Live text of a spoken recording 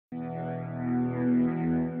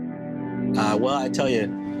Well, I tell you,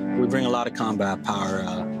 we bring a lot of combat power,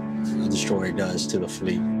 a destroyer does, to the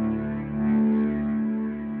fleet.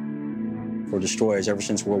 For destroyers, ever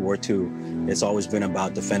since World War II, it's always been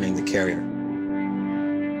about defending the carrier.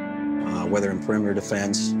 Whether in perimeter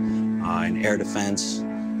defense, in air defense,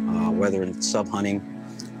 whether in sub-hunting,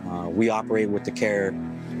 we operate with the carrier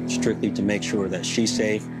strictly to make sure that she's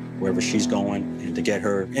safe wherever she's going and to get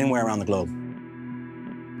her anywhere around the globe.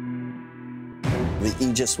 The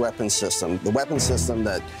Aegis weapon system, the weapon system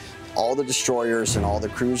that all the destroyers and all the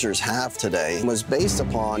cruisers have today, was based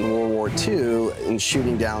upon World War II in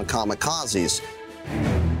shooting down kamikazes.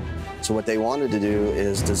 So what they wanted to do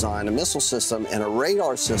is design a missile system and a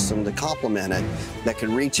radar system to complement it that could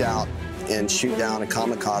reach out and shoot down a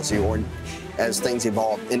kamikaze, or as things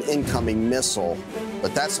evolve, an incoming missile.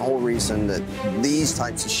 But that's the whole reason that these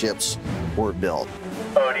types of ships were built.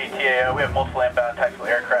 ODTAO, we have multiple inbound tactical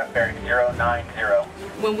aircraft bearing 090.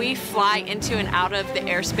 When we fly into and out of the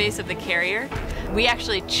airspace of the carrier, we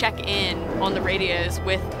actually check in on the radios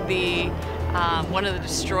with the one of the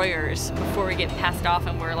destroyers before we get passed off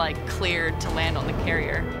and we're like cleared to land on the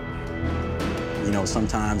carrier. You know,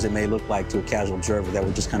 sometimes it may look like to a casual observer that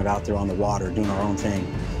we're just kind of out there on the water doing our own thing.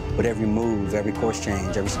 But every move, every course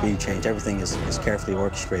change, every speed change, everything is carefully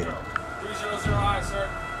orchestrated. 300 high, sir.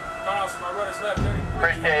 Miles, my rudder's left, 30.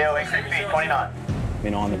 Bridge TAO, increase speed, 29. You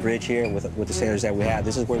know, on the bridge here with the sailors that we have,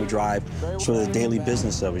 this is where we drive sort of the daily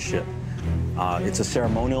business of a ship. It's a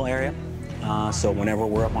ceremonial area, so whenever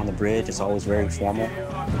we're up on the bridge, it's always very formal.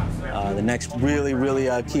 The next really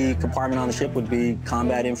key compartment on the ship would be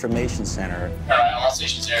Combat Information Center. All right, all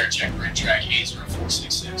stations air, check bridge track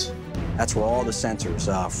 80466. That's where all the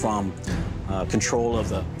sensors, from control of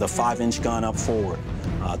the 5-inch gun up forward,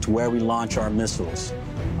 to where we launch our missiles,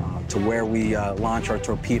 to where we launch our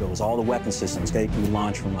torpedoes, all the weapon systems, they can be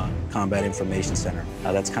launched from a Combat Information Center.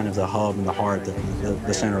 That's kind of the hub and the heart,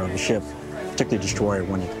 the center of the ship, particularly destroyer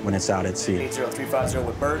when it's out at sea. 80350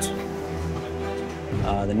 with birds.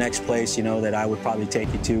 The next place, you know, that I would probably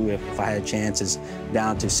take you to if I had a chance is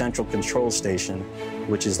down to Central Control Station,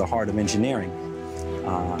 which is the heart of engineering.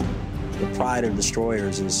 The pride of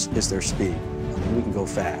destroyers is their speed. I mean, we can go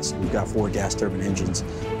fast. We've got 4 gas turbine engines,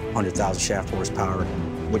 100,000 shaft horsepower.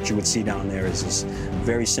 What you would see down there is this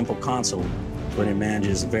very simple console, but it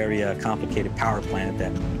manages a very complicated power plant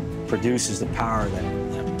that produces the power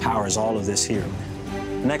that powers all of this here.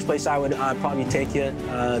 The next place I'd probably take you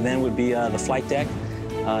then would be the flight deck.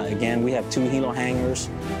 Again, we have 2 helo hangars,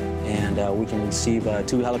 and we can receive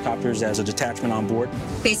 2 helicopters as a detachment on board.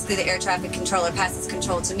 Basically, the air traffic controller passes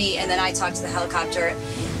control to me, and then I talk to the helicopter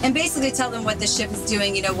and basically tell them what the ship is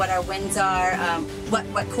doing, you know, what our winds are,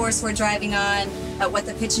 what course we're driving on, what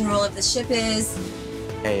the pitch and roll of the ship is.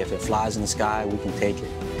 Hey, if it flies in the sky, we can take it.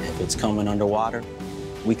 If it's coming underwater,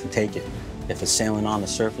 we can take it. If it's sailing on the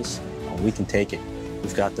surface, we can take it.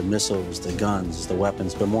 We've got the missiles, the guns, the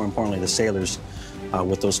weapons, but more importantly, the sailors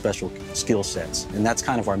with those special skill sets. And that's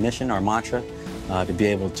kind of our mission, our mantra, to be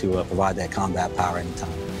able to provide that combat power anytime.